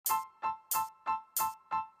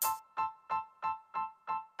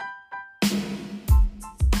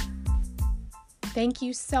Thank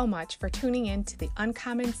you so much for tuning in to the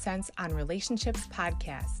Uncommon Sense on Relationships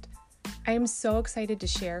podcast. I am so excited to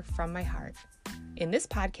share from my heart. In this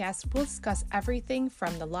podcast, we'll discuss everything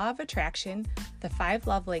from the law of attraction, the 5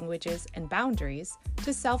 love languages and boundaries,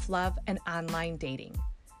 to self-love and online dating.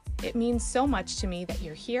 It means so much to me that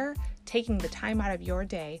you're here, taking the time out of your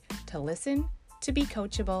day to listen, to be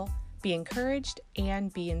coachable, be encouraged,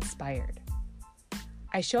 and be inspired.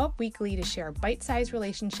 I show up weekly to share bite-sized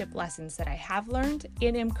relationship lessons that I have learned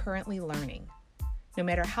and am currently learning. No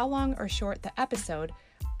matter how long or short the episode,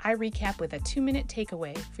 I recap with a 2-minute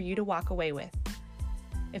takeaway for you to walk away with.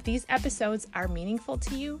 If these episodes are meaningful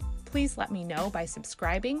to you, please let me know by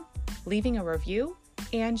subscribing, leaving a review,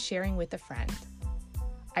 and sharing with a friend.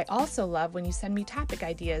 I also love when you send me topic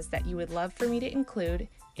ideas that you would love for me to include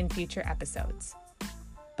in future episodes.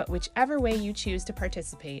 But whichever way you choose to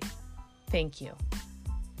participate, thank you.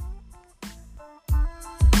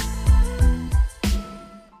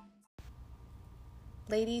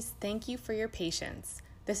 Ladies, thank you for your patience.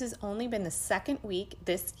 This has only been the 2nd week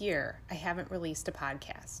this year I haven't released a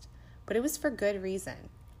podcast, but it was for good reason.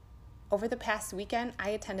 Over the past weekend, I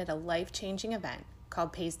attended a life-changing event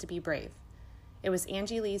called Pays to Be Brave. It was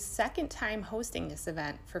Angie Lee's 2nd time hosting this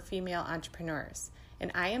event for female entrepreneurs,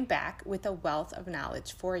 and I am back with a wealth of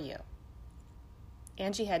knowledge for you.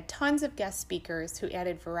 Angie had tons of guest speakers who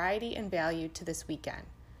added variety and value to this weekend.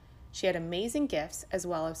 She had amazing gifts as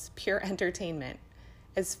well as pure entertainment.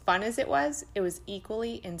 As fun as it was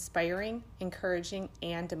equally inspiring, encouraging,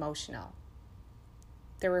 and emotional.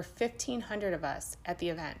 There were 1,500 of us at the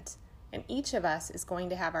event, and each of us is going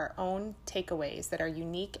to have our own takeaways that are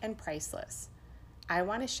unique and priceless. I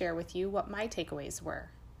want to share with you what my takeaways were.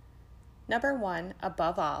 Number 1,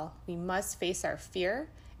 above all, we must face our fear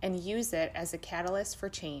and use it as a catalyst for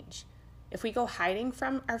change. If we go hiding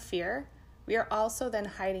from our fear, we are also then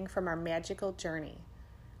hiding from our magical journey.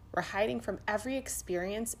 We're hiding from every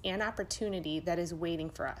experience and opportunity that is waiting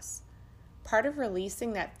for us. Part of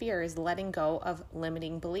releasing that fear is letting go of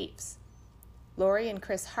limiting beliefs. Lori and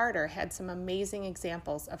Chris Harder had some amazing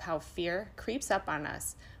examples of how fear creeps up on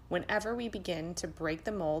us whenever we begin to break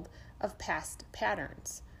the mold of past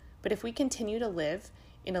patterns. But if we continue to live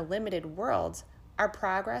in a limited world, our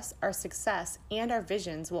progress, our success, and our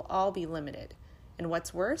visions will all be limited. And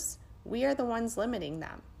what's worse, we are the ones limiting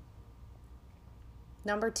them.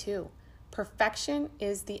 Number 2, perfection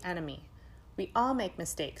is the enemy. We all make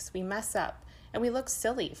mistakes, we mess up, and we look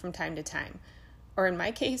silly from time to time, or in my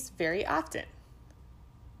case, very often.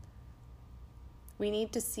 We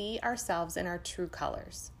need to see ourselves in our true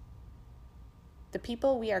colors. The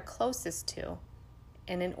people we are closest to,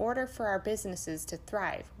 and in order for our businesses to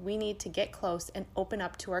thrive, we need to get close and open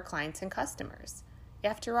up to our clients and customers.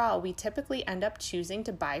 After all, we typically end up choosing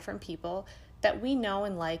to buy from people that we know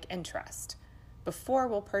and like and trust before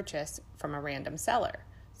we'll purchase from a random seller.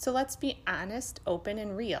 So let's be honest, open,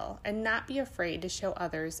 and real, and not be afraid to show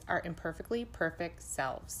others our imperfectly perfect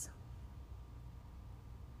selves.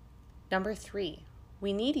 Number 3,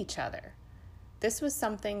 we need each other. This was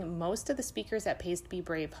something most of the speakers at Pays to Be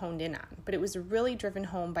Brave honed in on, but it was really driven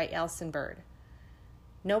home by Alison Bird.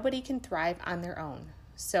 Nobody can thrive on their own.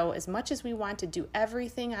 So as much as we want to do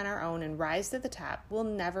everything on our own and rise to the top, we'll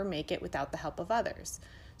never make it without the help of others.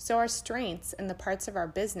 So our strengths and the parts of our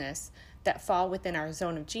business that fall within our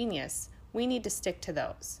zone of genius, we need to stick to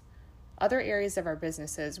those. Other areas of our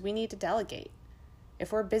businesses, we need to delegate.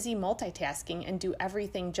 If we're busy multitasking and do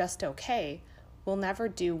everything just okay, we'll never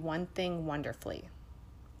do one thing wonderfully.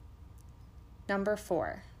 Number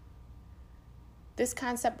 4. This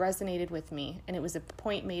concept resonated with me, and it was a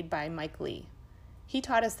point made by Mike Lee. He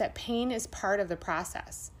taught us that pain is part of the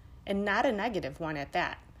process, and not a negative one at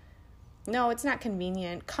that. No, it's not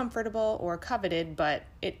convenient, comfortable, or coveted, but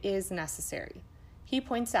it is necessary. He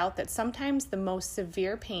points out that sometimes the most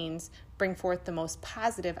severe pains bring forth the most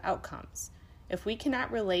positive outcomes. If we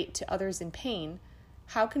cannot relate to others in pain,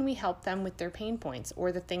 how can we help them with their pain points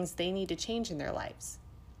or the things they need to change in their lives?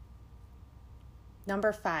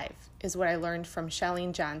 Number 5 is what I learned from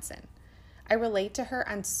Chalene Johnson. I relate to her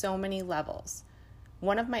on so many levels.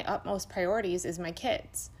 One of my utmost priorities is my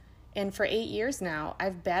kids. And for 8 years now,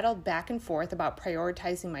 I've battled back and forth about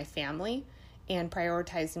prioritizing my family and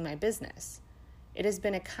prioritizing my business. It has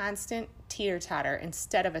been a constant teeter-totter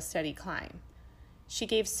instead of a steady climb. She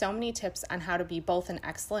gave so many tips on how to be both an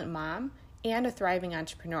excellent mom and a thriving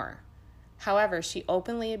entrepreneur. However, she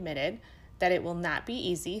openly admitted that it will not be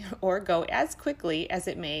easy or go as quickly as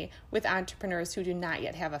it may with entrepreneurs who do not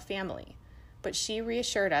yet have a family. But she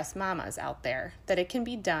reassured us mamas out there that it can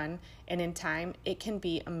be done, and in time, it can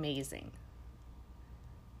be amazing.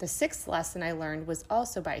 The 6th lesson I learned was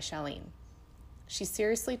also by Chalene. She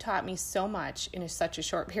seriously taught me so much in such a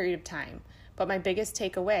short period of time, but my biggest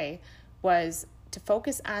takeaway was to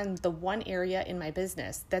focus on the one area in my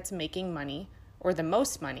business that's making money, or the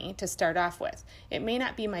most money to start off with. It may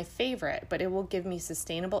not be my favorite, but it will give me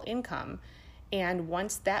sustainable income. And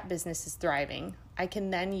once that business is thriving, I can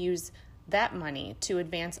then use that money to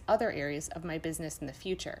advance other areas of my business in the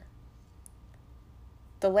future.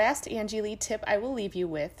 The last Angie Lee tip I will leave you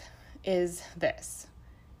with is this.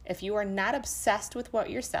 If you are not obsessed with what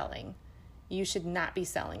you're selling, you should not be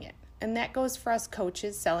selling it. And that goes for us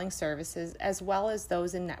coaches selling services as well as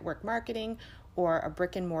those in network marketing or a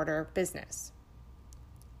brick and mortar business.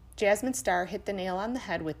 Jasmine Star hit the nail on the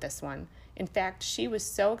head with this one. In fact, she was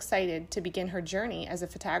so excited to begin her journey as a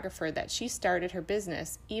photographer that she started her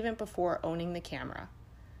business even before owning the camera.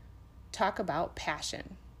 Talk about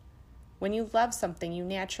passion. When you love something, you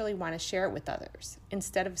naturally want to share it with others.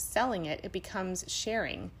 Instead of selling it, it becomes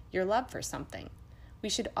sharing your love for something. We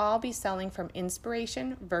should all be selling from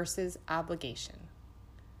inspiration versus obligation.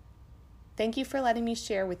 Thank you for letting me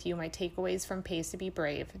share with you my takeaways from Pays to Be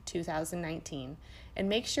Brave 2019, and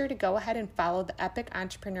make sure to go ahead and follow the epic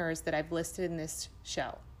entrepreneurs that I've listed in this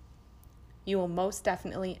show. You will most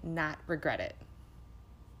definitely not regret it.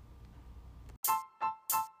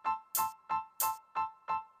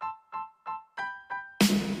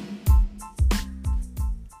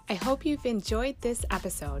 I hope you've enjoyed this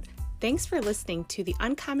episode. Thanks for listening to the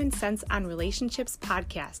Uncommon Sense on Relationships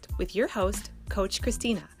podcast with your host, Coach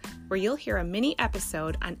Christina, where you'll hear a mini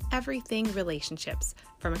episode on everything relationships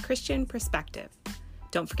from a Christian perspective.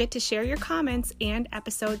 Don't forget to share your comments and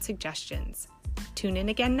episode suggestions. Tune in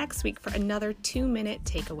again next week for another 2-minute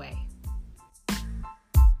takeaway.